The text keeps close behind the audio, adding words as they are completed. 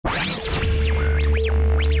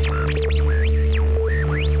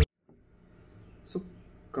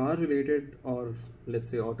car related, or let's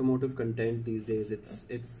say automotive content these days,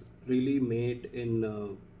 it's really made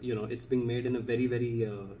in it's being made in a very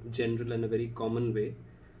general and a very common way,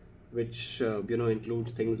 which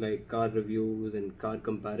includes things like car reviews and car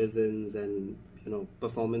comparisons and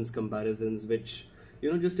performance comparisons, which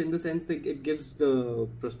just in the sense that it gives the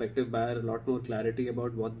prospective buyer a lot more clarity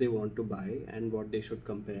about what they want to buy and what they should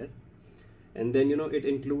compare. And then it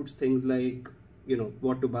includes things like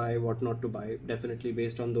what to buy, what not to buy, definitely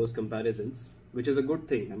based on those comparisons, which is a good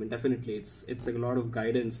thing. I mean, definitely it's a lot of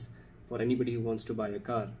guidance for anybody who wants to buy a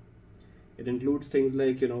car. It includes things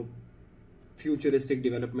like futuristic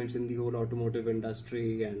developments in the whole automotive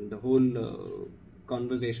industry, and the whole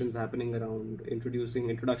conversations happening around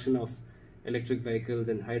introduction of electric vehicles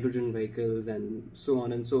and hydrogen vehicles and so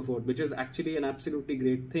on and so forth, which is actually an absolutely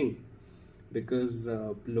great thing, because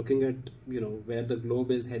looking at where the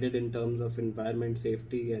globe is headed in terms of environment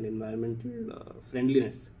safety and environmental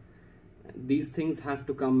friendliness, these things have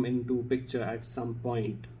to come into picture at some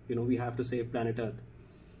point. We have to save planet Earth.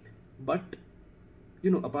 But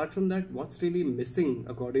apart from that, what's really missing,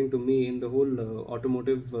 according to me, in the whole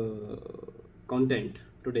automotive content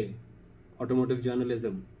today, automotive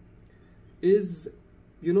journalism, is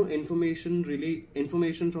information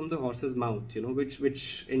from the horse's mouth,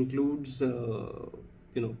 which includes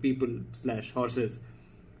people slash horses,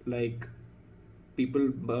 like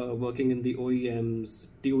people working in the OEMs,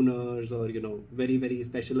 tuners, or very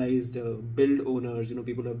specialized build owners,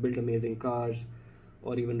 people who have built amazing cars,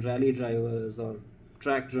 or even rally drivers or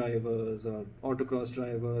track drivers or autocross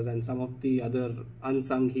drivers, and some of the other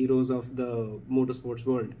unsung heroes of the motorsports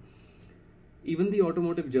world. Even the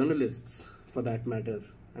automotive journalists, for that matter.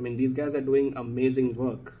 I mean, these guys are doing amazing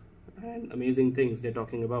work and amazing things they're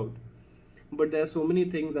talking about. But there are so many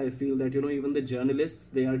things I feel that, even the journalists,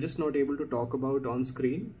 they are just not able to talk about on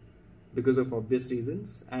screen because of obvious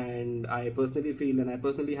reasons. And I personally feel, and I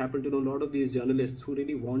personally happen to know a lot of these journalists who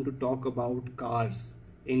really want to talk about cars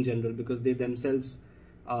in general, because they themselves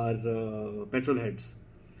are petrol heads.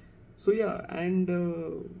 So yeah,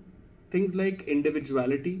 and things like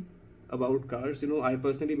individuality about cars, I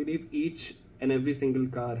personally believe each and every single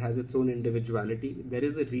car has its own individuality. There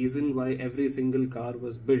is a reason why every single car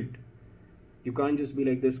was built. You can't just be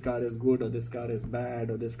like, this car is good, or this car is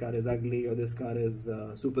bad, or this car is ugly, or this car is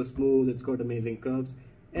super smooth, it's got amazing curves.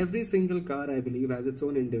 Every single car, I believe, has its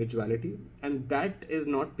own individuality, and that is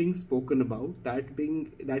not being spoken about, that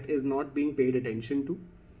is not being paid attention to.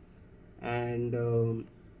 And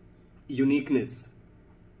uniqueness.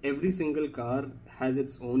 Every single car has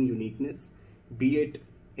its own uniqueness, be it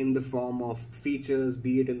in the form of features,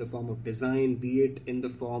 be it in the form of design, be it in the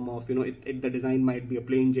form of, the design might be a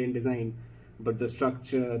plain Jane design, but the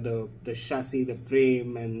structure, the chassis, the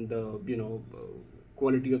frame, and the,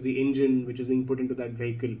 quality of the engine which is being put into that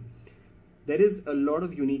vehicle. There is a lot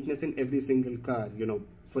of uniqueness in every single car.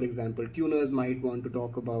 For example, tuners might want to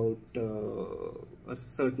talk about a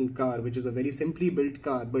certain car, which is a very simply built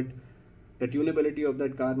car, but the tunability of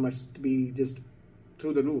that car must be just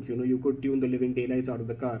through the roof. You could tune the living daylights out of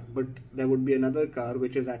the car, but there would be another car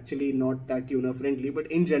which is actually not that tuner friendly,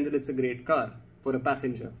 but in general it's a great car for a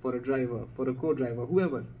passenger, for a driver, for a co-driver,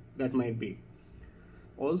 whoever that might be.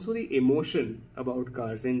 Also, the emotion about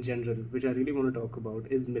cars in general, which I really want to talk about,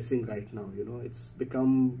 is missing right now. It's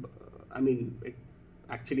become, it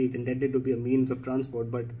actually is intended to be a means of transport,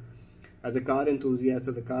 but as a car enthusiast,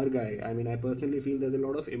 as a car guy, I personally feel there's a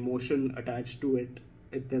lot of emotion attached to it.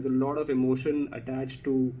 There's a lot of emotion attached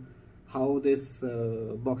to how this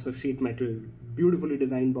box of sheet metal, beautifully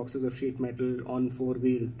designed boxes of sheet metal on 4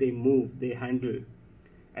 wheels, they move, they handle,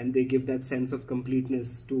 and they give that sense of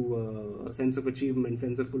completeness to sense of achievement,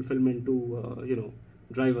 sense of fulfillment to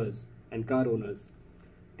drivers and car owners.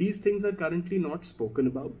 These things are currently not spoken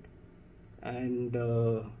about, and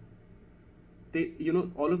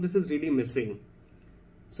all of this is really missing.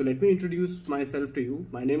 So let me introduce myself to you.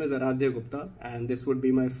 My name is Aradhya Gupta, and this would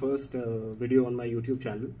be my first video on my YouTube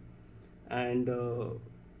channel. And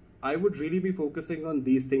I would really be focusing on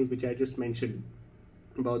these things which I just mentioned,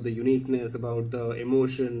 about the uniqueness, about the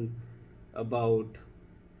emotion, about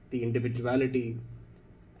the individuality.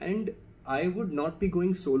 And I would not be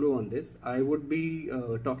going solo on this. I would be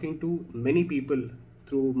talking to many people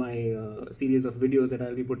through my series of videos that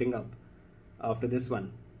I'll be putting up after this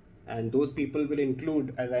one. And those people will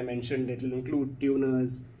include, as I mentioned, it will include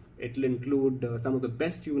tuners, it will include some of the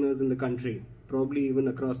best tuners in the country, probably even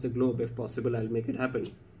across the globe. If possible, I'll make it happen.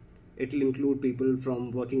 It will include people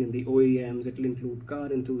from working in the OEMs, it will include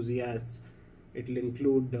car enthusiasts, it will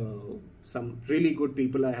include some really good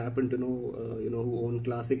people I happen to know, who own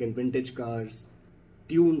classic and vintage cars,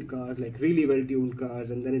 tuned cars, like really well tuned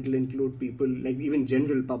cars, and then it'll include people like even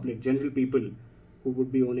general public, general people who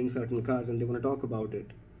would be owning certain cars and they want to talk about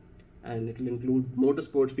it. And it'll include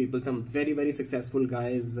motorsports people, some very, very successful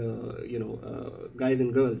guys, guys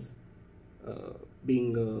and girls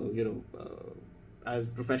being, as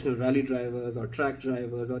professional rally drivers or track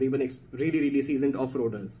drivers or even really, really seasoned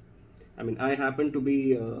off-roaders. I mean, I happen to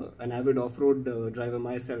be an avid off-road driver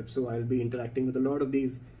myself, so I'll be interacting with a lot of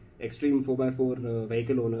these extreme 4x4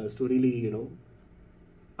 vehicle owners to really,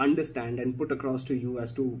 understand and put across to you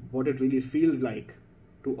as to what it really feels like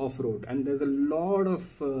to off-road. And there's a lot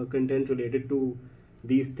of content related to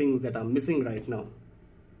these things that are missing right now.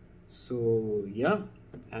 So yeah,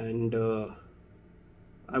 and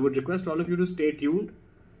I would request all of you to stay tuned,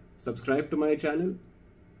 subscribe to my channel,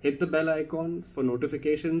 hit the bell icon for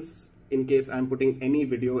notifications. In case I'm putting any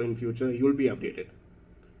video in future, you'll be updated.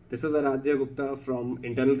 This is Aradhya Gupta from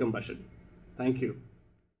Internal Combustion. Thank you.